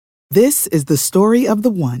This is the story of the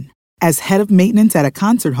one. As head of maintenance at a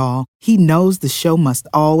concert hall, he knows the show must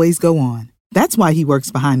always go on. That's why he works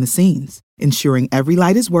behind the scenes, ensuring every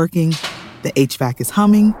light is working, the HVAC is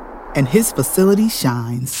humming, and his facility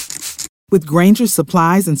shines. With Grainger's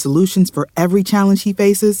supplies and solutions for every challenge he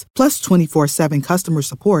faces, plus 24/7 customer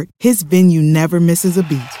support, his venue never misses a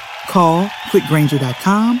beat. Call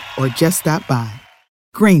quickgrainger.com or just stop by.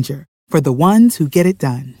 Grainger, for the ones who get it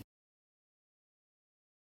done.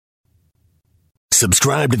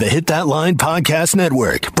 Subscribe to the Hit That Line Podcast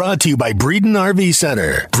Network, brought to you by Breeden RV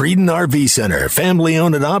Center. Breeden RV Center, family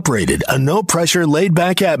owned and operated, a no-pressure,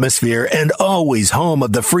 laid-back atmosphere, and always home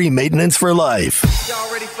of the free maintenance for life.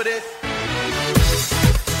 Y'all ready for this?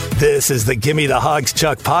 This is the Gimme the Hogs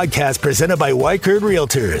Chuck podcast presented by Weichert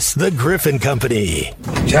Realtors, the Griffin Company.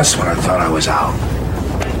 Just when I thought I was out,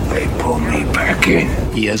 they pulled me back in.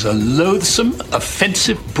 He is a loathsome,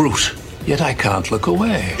 offensive brute. Yet I can't look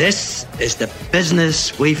away. This is the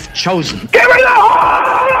business we've chosen. Give me the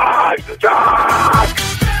Hogs Chuck!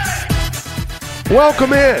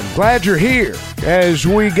 Welcome in. Glad you're here as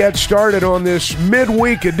we get started on this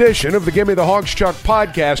midweek edition of the Gimme the Hogs Chuck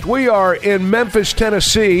podcast. We are in Memphis,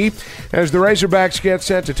 Tennessee, as the Razorbacks get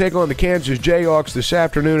set to take on the Kansas Jayhawks this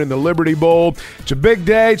afternoon in the Liberty Bowl. It's a big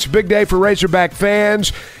day. It's a big day for Razorback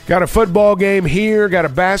fans. Got a football game here, got a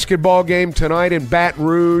basketball game tonight in Baton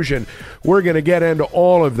Rouge, and we're going to get into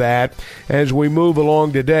all of that as we move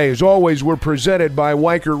along today. As always, we're presented by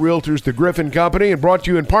Weichert Realtors, the Griffin Company, and brought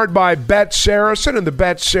to you in part by Bet Saracen and the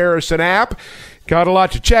Bet Saracen app. Got a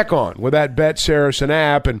lot to check on with that Bet Saracen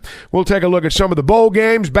app, and we'll take a look at some of the bowl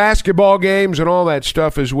games, basketball games, and all that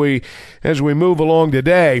stuff as we move along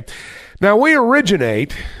today. Now, we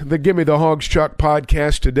originate the Gimme the Hogs Chuck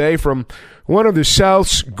podcast today from one of the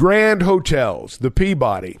South's grand hotels, the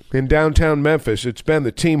Peabody in downtown Memphis. It's been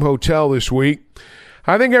the team hotel this week.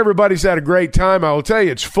 I think everybody's had a great time. I will tell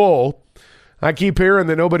you, it's full. I keep hearing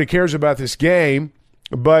that nobody cares about this game,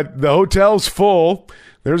 but the hotel's full.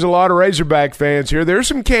 There's a lot of Razorback fans here. There's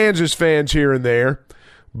some Kansas fans here and there,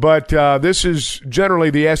 but this is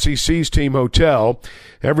generally the SEC's team hotel.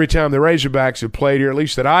 Every time the Razorbacks have played here, at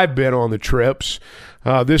least that I've been on the trips,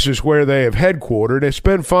 this is where they have headquartered. It's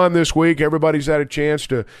been fun this week. Everybody's had a chance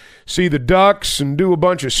to see the Ducks and do a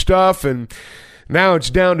bunch of stuff, and now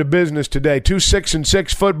it's down to business today. 2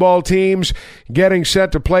 6-6 football teams getting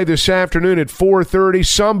set to play this afternoon at 4:30.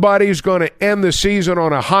 Somebody's going to end the season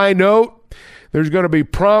on a high note. There's going to be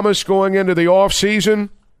promise going into the offseason,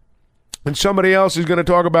 and somebody else is going to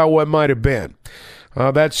talk about what might have been.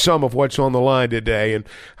 That's some of what's on the line today. And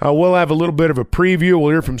we'll have a little bit of a preview.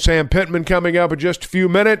 We'll hear from Sam Pittman coming up in just a few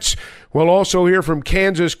minutes. We'll also hear from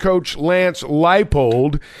Kansas coach Lance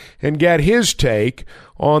Leipold and get his take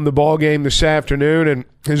on the ball game this afternoon. And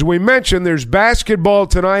as we mentioned, there's basketball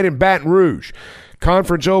tonight in Baton Rouge.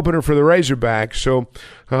 Conference opener for the Razorbacks, so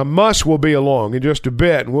Muss will be along in just a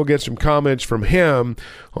bit, and we'll get some comments from him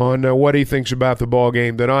on what he thinks about the ball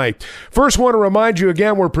game tonight. First, want to remind you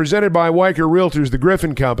again, we're presented by Weichert Realtors, the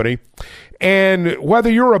Griffin Company, and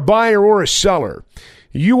whether you're a buyer or a seller,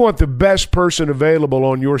 you want the best person available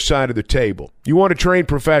on your side of the table. You want a trained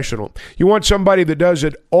professional. You want somebody that does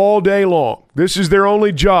it all day long. This is their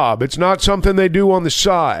only job. It's not something they do on the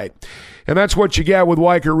side. And that's what you get with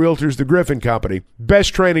Weichert Realtors, the Griffin Company.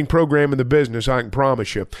 Best training program in the business, I can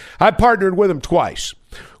promise you. I partnered with them twice.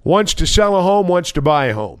 Once to sell a home, once to buy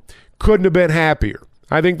a home. Couldn't have been happier.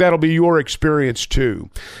 I think that'll be your experience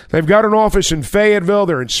too. They've got an office in Fayetteville.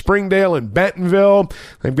 They're in Springdale and Bentonville.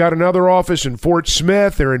 They've got another office in Fort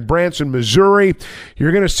Smith. They're in Branson, Missouri.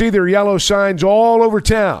 You're going to see their yellow signs all over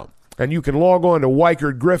town. And you can log on to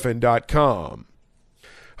WeichertGriffin.com.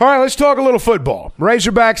 All right, let's talk a little football.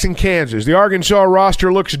 Razorbacks in Kansas. The Arkansas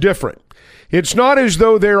roster looks different. It's not as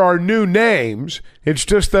though there are new names. It's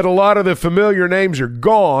just that a lot of the familiar names are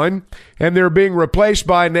gone, and they're being replaced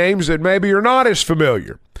by names that maybe are not as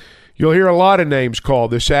familiar. You'll hear a lot of names called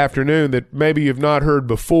this afternoon that maybe you've not heard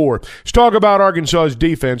before. Let's talk about Arkansas's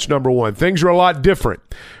defense, number one. Things are a lot different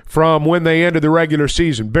from when they ended the regular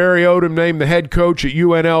season. Barry Odom named the head coach at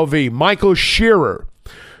UNLV. Michael Shearer,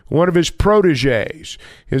 one of his proteges,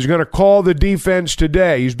 is going to call the defense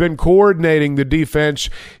today. He's been coordinating the defense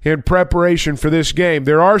in preparation for this game.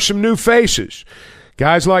 There are some new faces.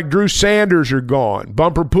 Guys like Drew Sanders are gone.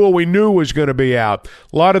 Bumper Pool we knew was going to be out.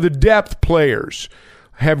 A lot of the depth players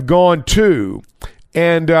have gone too.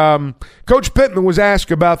 And Coach Pittman was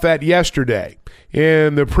asked about that yesterday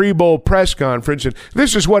in the pre-bowl press conference, and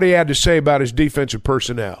this is what he had to say about his defensive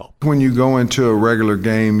personnel. When you go into a regular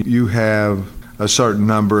game, you have a certain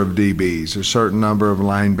number of DBs, a certain number of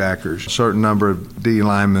linebackers, a certain number of D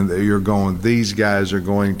linemen that you're going, these guys are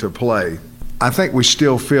going to play. I think we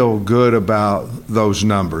still feel good about those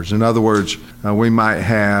numbers. In other words, we might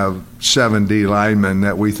have 7 D linemen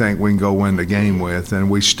that we think we can go win the game with, and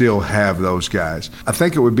we still have those guys. I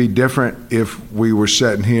think it would be different if we were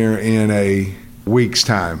sitting here in a week's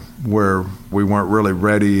time where we weren't really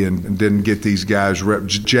ready and didn't get these guys,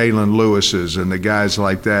 Jalen Lewis's and the guys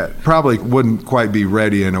like that, probably wouldn't quite be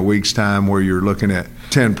ready in a week's time where you're looking at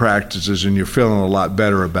 10 practices and you're feeling a lot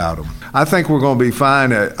better about them. I think we're going to be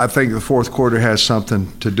fine. I think the fourth quarter has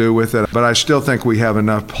something to do with it, but I still think we have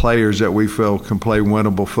enough players that we feel can play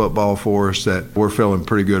winnable football for us that we're feeling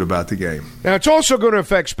pretty good about the game. Now, it's also going to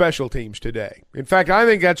affect special teams today. In fact, I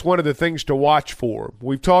think that's one of the things to watch for.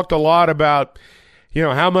 We've talked a lot about,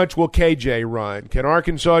 how much will KJ run? Can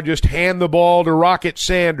Arkansas just hand the ball to Rocket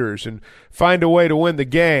Sanders and find a way to win the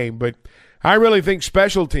game? But I really think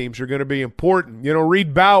special teams are going to be important.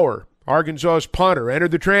 Reed Bauer, Arkansas's punter,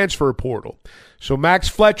 entered the transfer portal. So Max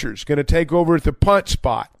Fletcher's going to take over at the punt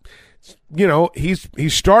spot. He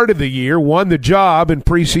started the year, won the job in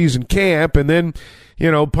preseason camp, and then,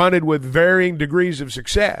 punted with varying degrees of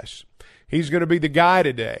success. He's going to be the guy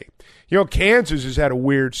today. Kansas has had a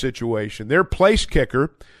weird situation. Their place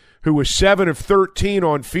kicker, who was 7 of 13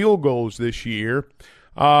 on field goals this year,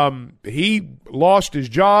 he lost his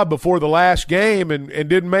job before the last game and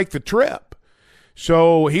didn't make the trip.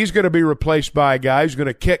 So he's going to be replaced by a guy who's going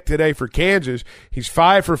to kick today for Kansas. He's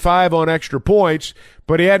 5 for 5 on extra points,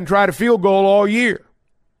 but he hadn't tried a field goal all year.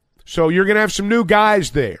 So you're going to have some new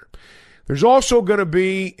guys there. There's also going to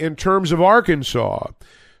be, in terms of Arkansas,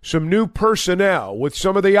 some new personnel with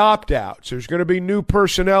some of the opt-outs. There's going to be new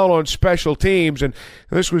personnel on special teams, and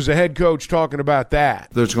this was the head coach talking about that.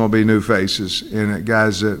 There's going to be new faces and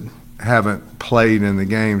guys that haven't played in the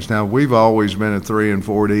games. Now, we've always been a 3 and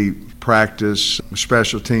 4 deep practice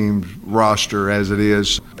special teams roster as it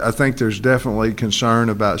is. I think there's definitely concern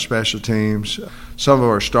about special teams. Some of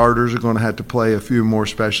our starters are going to have to play a few more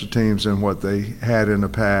special teams than what they had in the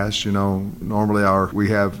past. Normally we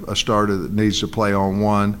have a starter that needs to play on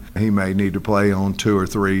 1. He may need to play on 2 or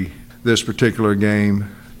 3 this particular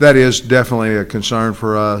game. That is definitely a concern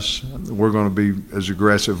for us. We're going to be as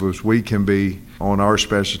aggressive as we can be on our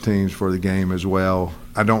special teams for the game as well.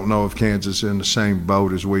 I don't know if Kansas is in the same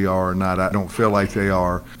boat as we are or not. I don't feel like they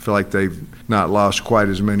are. I feel like they've not lost quite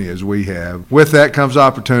as many as we have. With that comes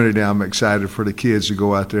opportunity. I'm excited for the kids to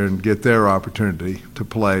go out there and get their opportunity to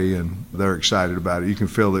play, and they're excited about it. You can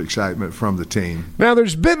feel the excitement from the team. Now,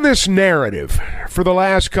 there's been this narrative for the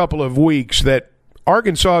last couple of weeks that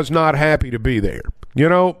Arkansas is not happy to be there.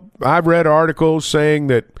 I've read articles saying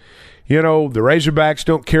that, the Razorbacks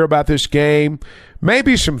don't care about this game.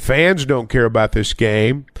 Maybe some fans don't care about this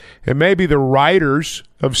game. And maybe the writers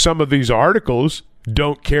of some of these articles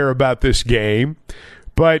don't care about this game.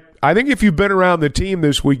 But I think if you've been around the team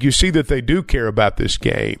this week, you see that they do care about this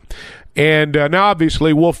game. And now,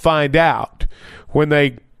 obviously, we'll find out when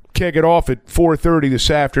they kick it off at 4:30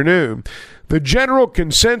 this afternoon. The general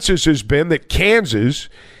consensus has been that Kansas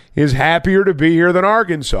is happier to be here than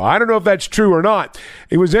Arkansas. I don't know if that's true or not.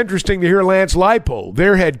 It was interesting to hear Lance Leipold,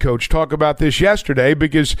 their head coach, talk about this yesterday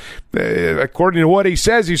because, according to what he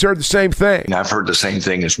says, he's heard the same thing. And I've heard the same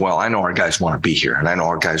thing as well. I know our guys want to be here, and I know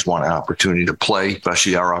our guys want an opportunity to play,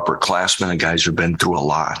 especially our upperclassmen. The guys have been through a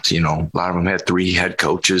lot. A lot of them had 3 head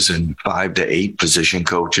coaches and 5 to 8 position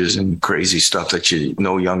coaches and crazy stuff that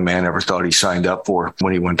no young man ever thought he signed up for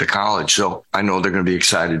when he went to college. So I know they're going to be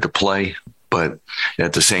excited to play. But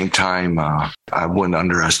at the same time, I wouldn't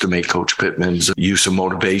underestimate Coach Pittman's use of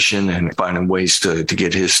motivation and finding ways to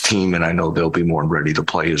get his team, and I know they'll be more ready to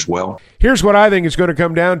play as well. Here's what I think it's going to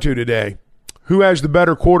come down to today. Who has the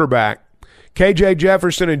better quarterback? KJ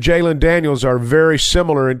Jefferson and Jalen Daniels are very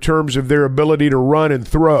similar in terms of their ability to run and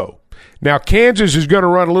throw. Now, Kansas is going to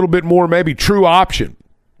run a little bit more maybe true option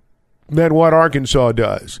than what Arkansas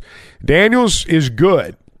does. Daniels is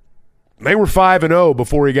good. They were 5-0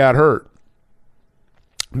 before he got hurt.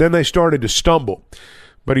 Then they started to stumble.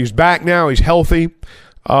 But he's back now. He's healthy.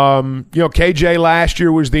 KJ last year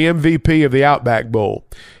was the MVP of the Outback Bowl.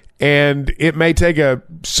 And it may take a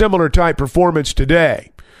similar type performance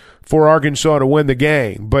today for Arkansas to win the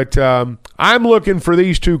game. But I'm looking for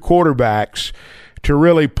these two quarterbacks to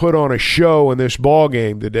really put on a show in this ball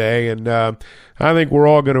game today, and I think we're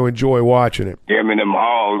all going to enjoy watching it. Give me them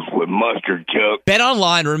hogs with mustard, Chuck.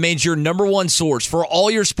 BetOnline remains your #1 source for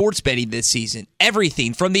all your sports betting this season.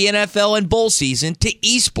 Everything from the NFL and bowl season to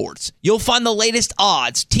esports. You'll find the latest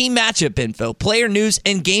odds, team matchup info, player news,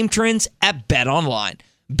 and game trends at BetOnline.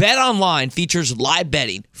 BetOnline features live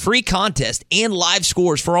betting, free contests, and live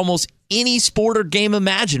scores for almost any sport or game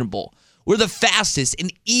imaginable. We're the fastest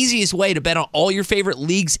and easiest way to bet on all your favorite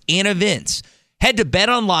leagues and events. Head to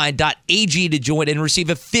betonline.ag to join and receive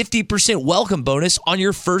a 50% welcome bonus on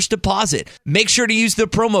your first deposit. Make sure to use the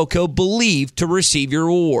promo code BELIEVE to receive your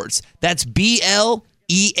rewards. That's BLEAV.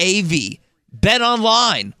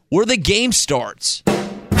 BetOnline, where the game starts.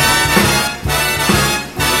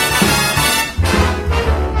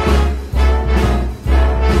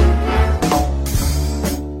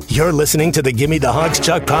 You're listening to the Gimme the Hogs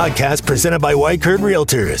Chuck podcast presented by White Curd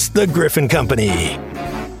Realtors, the Griffin Company.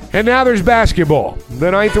 And now there's basketball.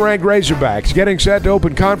 The 9th-ranked Razorbacks getting set to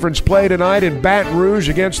open conference play tonight in Baton Rouge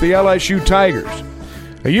against the LSU Tigers.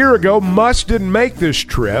 A year ago, Muss didn't make this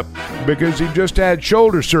trip because he just had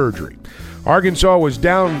shoulder surgery. Arkansas was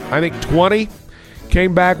down, I think, 20,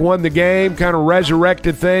 came back, won the game, kind of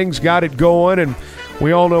resurrected things, got it going, and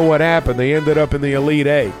we all know what happened. They ended up in the Elite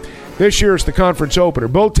Eight. This year it's the conference opener.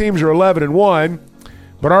 Both teams are 11-1,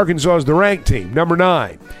 but Arkansas is the ranked team, number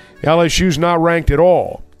 9. LSU's not ranked at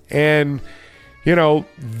all. And, you know,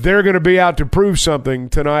 they're going to be out to prove something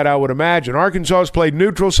tonight, I would imagine. Arkansas has played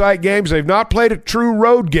neutral site games. They've not played a true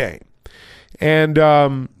road game.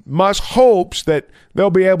 And Muss hopes that they'll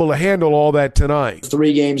be able to handle all that tonight.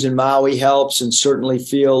 3 games in Maui helps, and certainly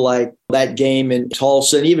feel like that game in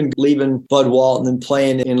Tulsa, and even leaving Bud Walton and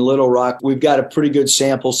playing in Little Rock, we've got a pretty good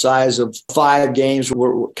sample size of 5 games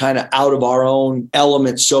where we're kind of out of our own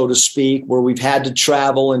element, so to speak, where we've had to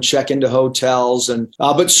travel and check into hotels. And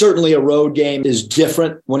but certainly a road game is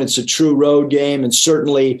different when it's a true road game, and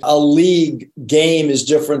certainly a league game is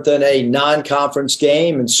different than a non-conference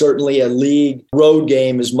game, and certainly a league road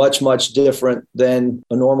game is much, much different than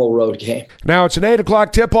a normal road game. Now it's an 8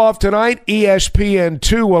 o'clock tip-off tonight.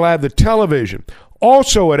 ESPN2 will have the television.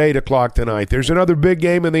 Also at 8 o'clock tonight, there's another big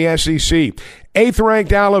game in the SEC.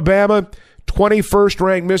 8th-ranked Alabama,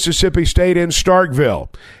 21st-ranked Mississippi State in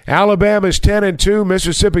Starkville. Alabama's 10-2,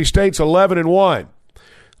 Mississippi State's 11-1.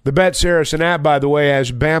 The Bet Saracen app, by the way,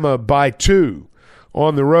 has Bama by 2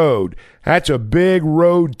 on the road. That's a big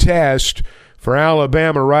road test for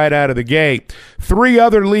Alabama right out of the gate. 3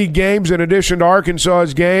 other league games in addition to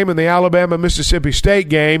Arkansas's game and the Alabama-Mississippi State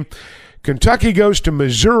game. Kentucky goes to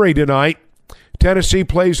Missouri tonight. Tennessee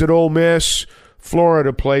plays at Ole Miss.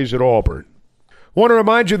 Florida plays at Auburn. Want to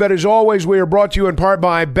remind you that, as always, we are brought to you in part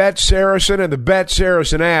by Bet Saracen and the Bet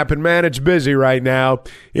Saracen app. And, man, it's busy right now.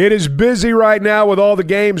 It is busy right now with all the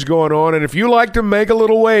games going on. And if you like to make a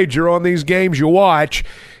little wager on these games you watch,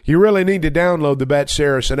 you really need to download the Bet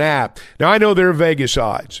Saracen app. Now, I know there are Vegas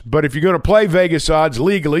odds, but if you're going to play Vegas odds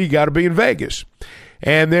legally, you got to be in Vegas.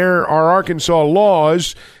 And there are Arkansas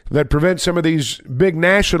laws that prevent some of these big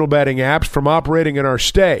national betting apps from operating in our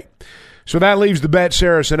state. So that leaves the Bet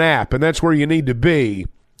Saracen app, and that's where you need to be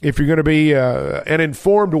if you're going to be an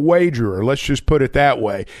informed wagerer. Let's just put it that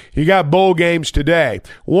way. You got bowl games today.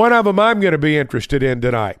 One of them I'm going to be interested in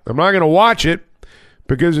tonight. I'm not going to watch it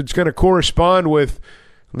because it's going to correspond with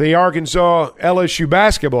the Arkansas-LSU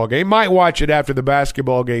basketball game. Might watch it after the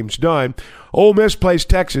basketball game's done. Ole Miss plays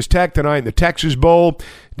Texas Tech tonight in the Texas Bowl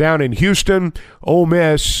down in Houston. Ole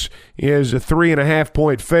Miss is a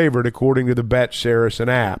 3.5-point favorite according to the Bet Saracen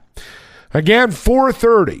app. Again,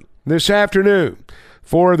 4:30 this afternoon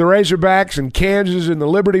for the Razorbacks and Kansas in the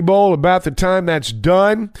Liberty Bowl. About the time that's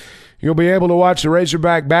done, you'll be able to watch the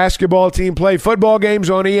Razorback basketball team play. Football games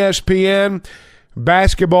on ESPN,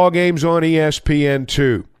 basketball games on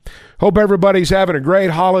ESPN2. Hope everybody's having a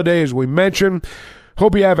great holiday, as we mentioned.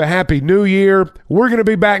 Hope you have a happy New Year. We're going to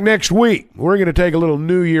be back next week. We're going to take a little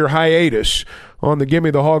New Year hiatus on the Gimme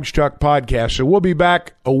the Hogs Chuck podcast. So we'll be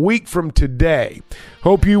back a week from today.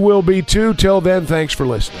 Hope you will be too. Till then, thanks for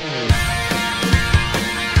listening.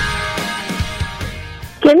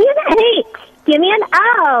 Give me an H. Give me an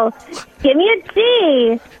O. Give me a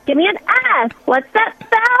G. Give me an S. What's that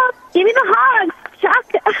spell? Give me the Hogs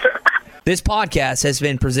Chuck. This podcast has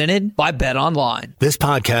been presented by BetOnline. This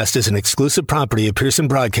podcast is an exclusive property of Pearson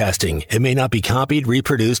Broadcasting. It may not be copied,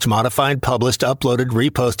 reproduced, modified, published, uploaded,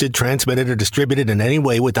 reposted, transmitted, or distributed in any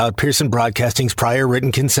way without Pearson Broadcasting's prior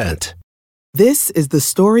written consent. This is the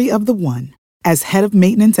story of the one. As head of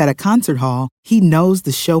maintenance at a concert hall, he knows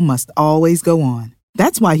the show must always go on.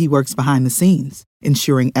 That's why he works behind the scenes,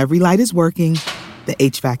 ensuring every light is working, the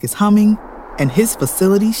HVAC is humming, and his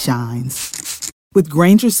facility shines. With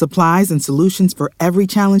Grainger's supplies and solutions for every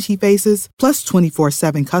challenge he faces, plus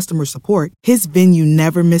 24/7 customer support, his venue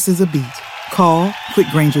never misses a beat. Call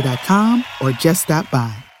quickgrainger.com or just stop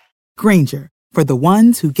by. Grainger, for the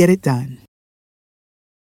ones who get it done.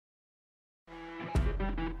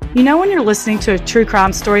 You know when you're listening to a true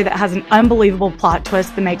crime story that has an unbelievable plot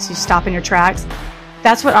twist that makes you stop in your tracks?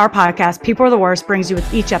 That's what our podcast, People Are the Worst, brings you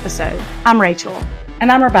with each episode. I'm Rachel.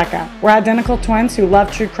 And I'm Rebecca. We're identical twins who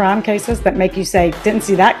love true crime cases that make you say, didn't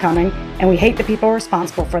see that coming, and we hate the people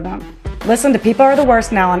responsible for them. Listen to People Are the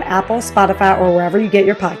Worst now on Apple, Spotify, or wherever you get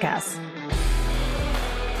your podcasts.